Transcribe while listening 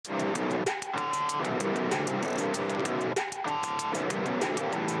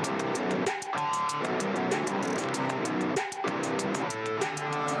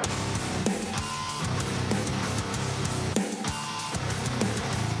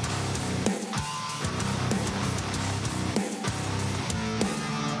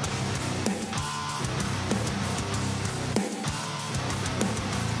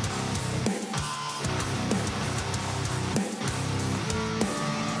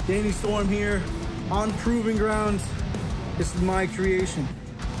Danny Storm here on Proving Grounds. This is my creation.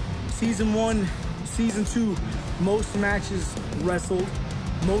 Season 1, Season 2, most matches wrestled,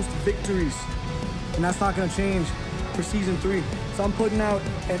 most victories. And that's not gonna change for Season 3. So I'm putting out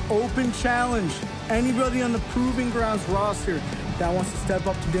an open challenge. Anybody on the Proving Grounds roster that wants to step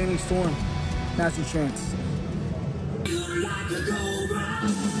up to Danny Storm, that's your chance.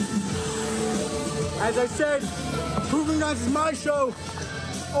 As I said, Proving Grounds is my show.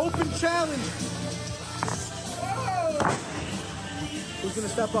 Open challenge. Who's gonna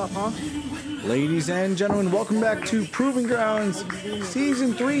step up, huh? Ladies and gentlemen, welcome back to Proving Grounds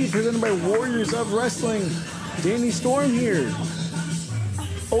Season 3, presented by Warriors of Wrestling. Danny Storm here.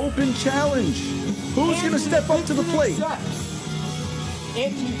 Open challenge. Who's gonna step up to the plate?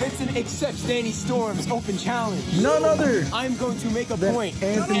 Anthony Vincent accepts Danny Storm's open challenge. None other. I'm going to make a point.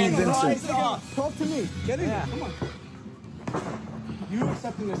 Anthony Vincent. Talk to me. Get in here. Come on. You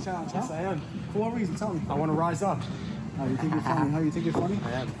accepting this challenge, huh? Yes, I am. For what reason? Tell me. I want to rise up. Oh, you think you're funny? How you think you're funny?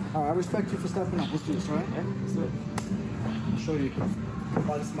 I am. All right, I respect you for stepping up. Let's do this, all right? Yeah, let's do it. I'll show you.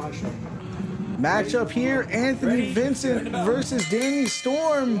 Why this is my show. Matchup here, Anthony Vincent versus Danny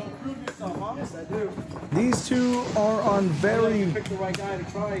Storm. Yes, I do. These two are on very Pick the right guy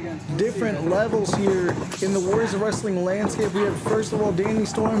to try against. different levels here in the Warriors of Wrestling landscape. We have, first of all, Danny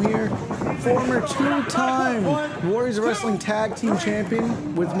Storm here, former two-time Warriors of Wrestling Tag Team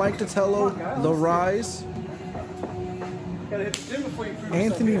Champion with Mike Titello, The Rise.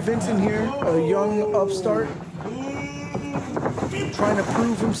 Anthony Vincent here, a young upstart, trying to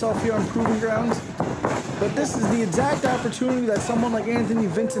prove himself here on Proving Grounds. But this is the exact opportunity that someone like Anthony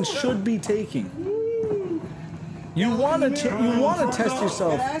Vincent should be taking. You want to test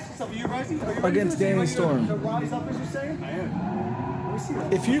yourself against Danny Storm.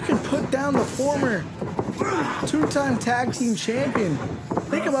 If you can put down the former two-time tag team champion,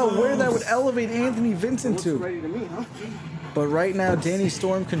 think about where that would elevate Anthony Vincent to. But right now, Danny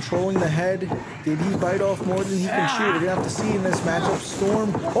Storm controlling the head. Did he bite off more than he can chew? We're gonna have to see in this matchup.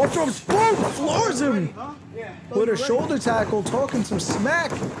 Storm, off throws, boom, floors him with a shoulder tackle, talking some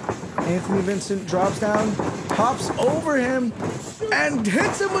smack. Anthony Vincent drops down, hops over him, and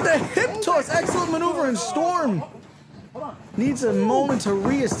hits him with a hip toss. Excellent maneuver, and Storm needs a moment to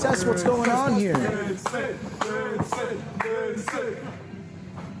reassess what's going on here.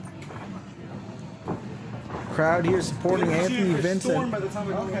 Crowd here supporting Anthony Vincent.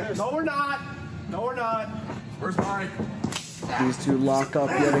 No, we're not. No, we're not. Where's mine? These two lock up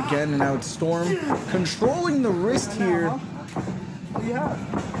yet again, and now it's Storm controlling the wrist here.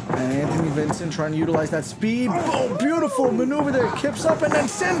 And Anthony Vincent trying to utilize that speed. Oh, beautiful maneuver there. Kips up and then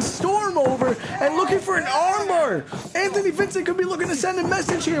sends Storm over and looking for an armbar. Anthony Vincent could be looking to send a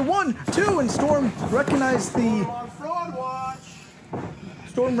message here. 1, 2, and Storm recognized the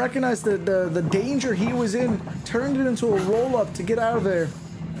danger he was in, turned it into a roll-up to get out of there.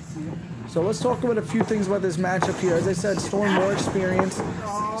 So let's talk about a few things about this matchup here. As I said, Storm more experienced.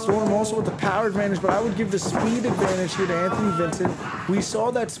 Storm also with the power advantage, but I would give the speed advantage here to Anthony Vincent. We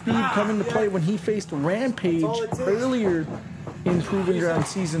saw that speed come into play when he faced Rampage earlier in Proving Ground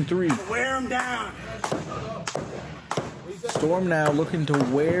Season 3. Wear him down. Storm now looking to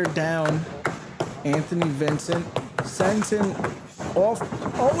wear down Anthony Vincent. Sends him off.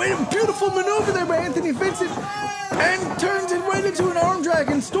 Oh, wait, a beautiful maneuver there by Anthony Vincent. And turns it right into an arm drag.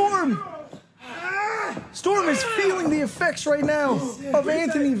 And Storm is feeling the effects right now of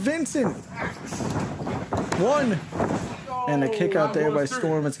Anthony Vincent. 1. And a kick out there by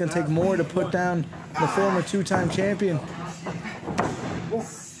Storm. It's going to take more to put down the former two-time champion.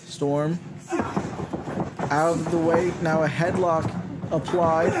 Storm out of the way. Now a headlock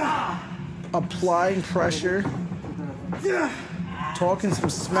applied. Applying pressure. Talking some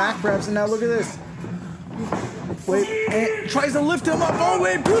smack perhaps. And now look at this. Wait, and tries to lift him up. Oh,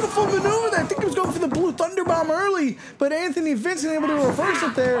 wait, beautiful maneuver there. I think he was going for the Blue Thunder Bomb early, but Anthony Vincent able to reverse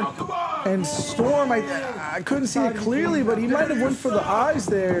it there. And Storm, I couldn't see it clearly, but he might have went for the eyes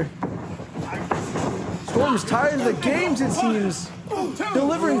there. Storm's tired of the games, it seems.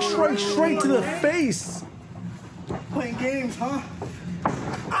 Delivering strikes straight to the face. Playing games, huh?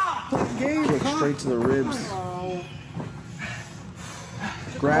 Playing games, Kick straight to the ribs.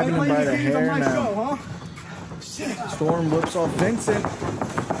 Grabbing him by the hair now. Storm whips off Vincent.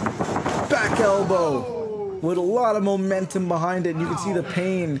 Back elbow with a lot of momentum behind it. You can see the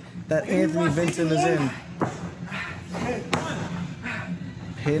pain that Anthony Vincent is in.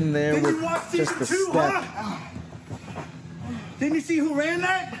 Pin there with just the step. Didn't you see who ran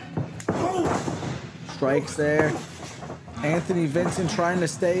that? Strikes there. Anthony Vincent trying to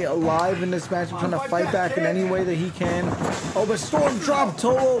stay alive in this match, trying to fight back in any way that he can. Oh, but Storm drop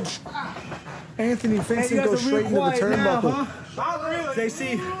toe hold. Anthony Vincent goes straight into the turnbuckle. Huh?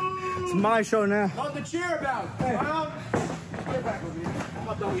 JC, it's my show now. What the cheer about? Hey.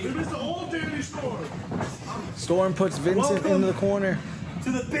 It's the old Danny Storm. Storm puts Vincent into the corner.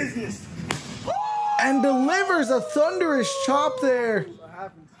 To the business. And delivers a thunderous chop there.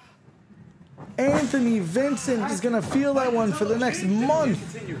 Anthony Vincent is going to feel that one for the next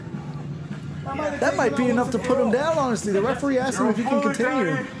month. That might be enough to put him down, honestly. The referee asked him if he can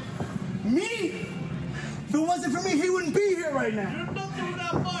continue. Me? If it wasn't for me, he wouldn't be here right now.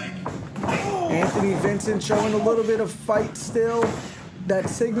 Anthony Vincent showing a little bit of fight still. That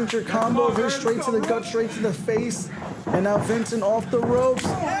signature combo of his straight to the gut, straight to the face. And now Vincent off the ropes.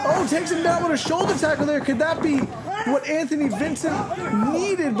 Oh, takes him down with a shoulder tackle there. Could that be what Anthony Vincent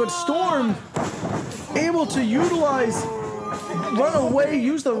needed? But Storm able to utilize, run away,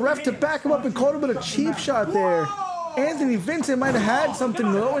 use the ref to back him up and caught him with a cheap shot there. Anthony Vincent might have had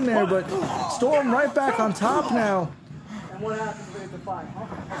something going there, but Storm right back on top now. And what happens if it's a fight?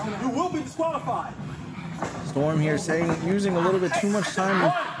 You will be disqualified. Storm here saying, using a little bit too much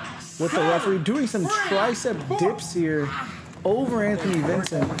time with the referee, doing some tricep dips here over Anthony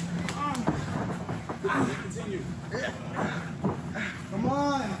Vincent. Come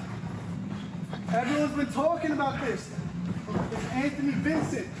on. Everyone's been talking about this. It's Anthony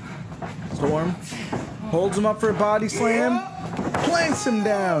Vincent. Storm holds him up for a body slam, plants him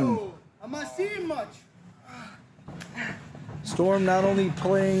down. I'm not seeing much. Storm not only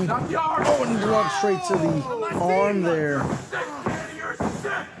playing, oh, and blood straight to the arm there.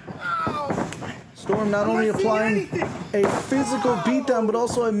 Storm not only applying a physical beatdown, but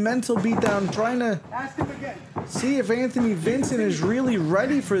also a mental beatdown, trying to see if Anthony Vincent is really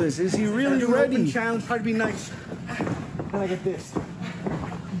ready for this. Is he really ready? Challenge, try to be nice. Then I get this.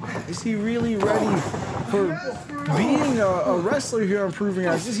 Is he really ready for being a wrestler here on Proving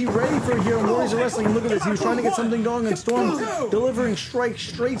Grounds? Is he ready for here on Warriors of Wrestling? Look at this. He was trying to get something going, and Storm delivering strikes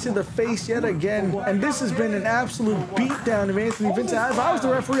straight to the face yet again. And this has been an absolute beatdown of Anthony Vincent. If I was the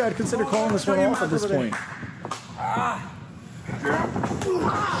referee, I'd consider calling this one off at this point.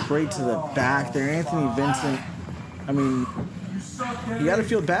 Straight to the back there. Anthony Vincent, I mean, you got to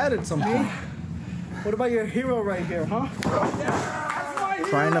feel bad at some point. What about your hero right here, huh?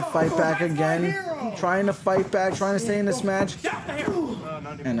 Trying to fight back again. Trying to fight back. Trying to stay in this match.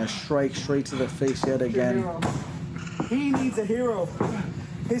 And a strike straight to the face yet again. He needs a hero.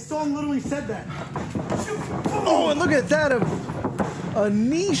 His song literally said that. Oh, and look at that. A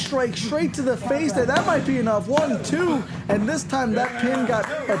knee strike straight to the face there. That might be enough. 1, 2. And this time that pin got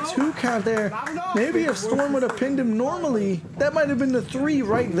a 2 count there. Maybe if Storm would have pinned him normally, that might have been the 3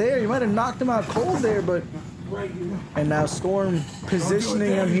 right there. He might have knocked him out cold there, but... And now Storm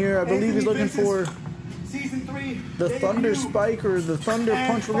positioning him here. I believe he's looking for the Thunder Spike or the Thunder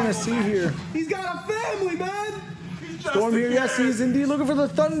Punch we're going to see here. He's got a family, man. Storm here, yes, he is indeed looking for the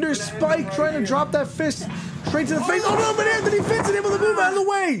Thunder Spike, trying to drop that fist straight to the face. Oh no, but Anthony Vincent able to move out of the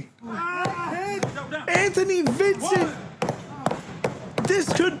way. Anthony Vincent.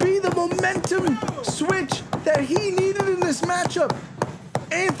 This could be the momentum switch that he needed in this matchup.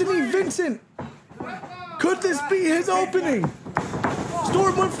 Anthony Vincent. Could this be his opening?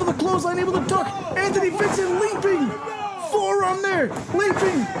 Storm went for the clothesline, able to duck. Anthony Vincent leaping. Forearm there,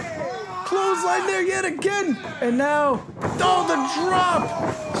 leaping. Clothesline there yet again. And now, oh, the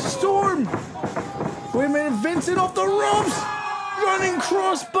drop. Storm. Wait a minute, Vincent off the ropes. Running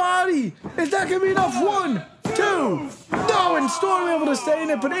cross body. Is that going to be enough? 1, 2. No, and Storm able to stay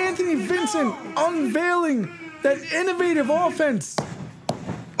in it. But Anthony Vincent unveiling that innovative offense.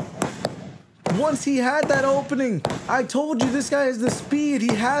 Once he had that opening, I told you this guy has the speed.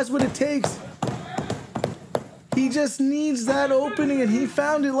 He has what it takes. He just needs that opening, and he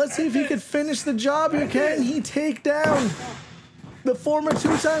found it. Let's see if he could finish the job here. Can he take down the former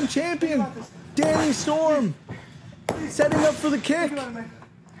 2-time champion, Danny Storm, setting up for the kick? You don't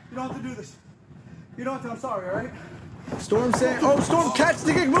have to do this. You don't have to. I'm sorry, all right? Storm saying, oh, Storm catches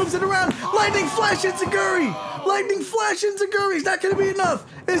the kick, moves it around. Lightning flash Enziguri. Lightning flash Enziguri. Is that going to be enough?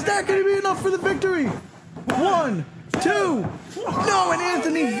 Is that going to be enough for the victory? 1, 2. No, and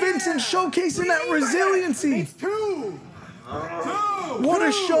Anthony Vincent showcasing that resiliency. What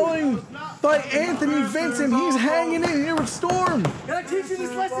a showing by Anthony Vincent. He's hanging in here with Storm. Gotta teach you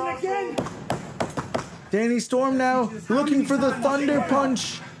this lesson again. Danny Storm now looking for the Thunder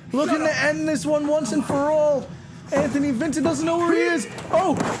Punch. Looking to end this one once and for all. Anthony Vincent doesn't know where he is.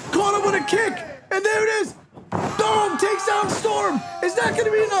 Oh, caught him with a kick. And there it is. Boom, takes down Storm. Is that going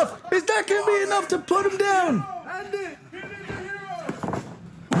to be enough? Is that going to be enough to put him down?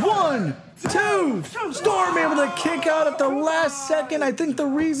 1, 2. Storm able to kick out at the last second. I think the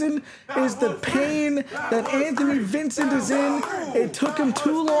reason is the pain that Anthony Vincent is in. It took him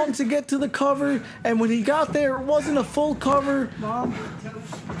too long to get to the cover, and when he got there, it wasn't a full cover. Mom,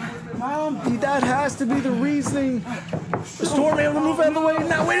 that has to be the reasoning. Storm able to move out of the way.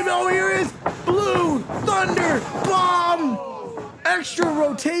 Now, wait a minute. Oh, here it is. Blue Thunder Bomb. Extra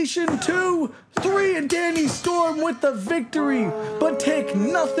rotation, 2, 3, and Danny Storm with the victory. But take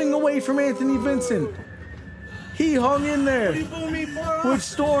nothing away from Anthony Vincent. He hung in there with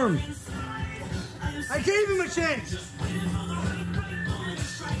Storm. I gave him a chance.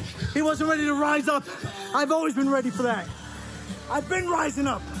 He wasn't ready to rise up. I've always been ready for that. I've been rising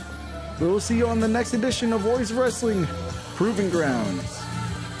up. We'll see you on the next edition of Voice Wrestling Proving Grounds.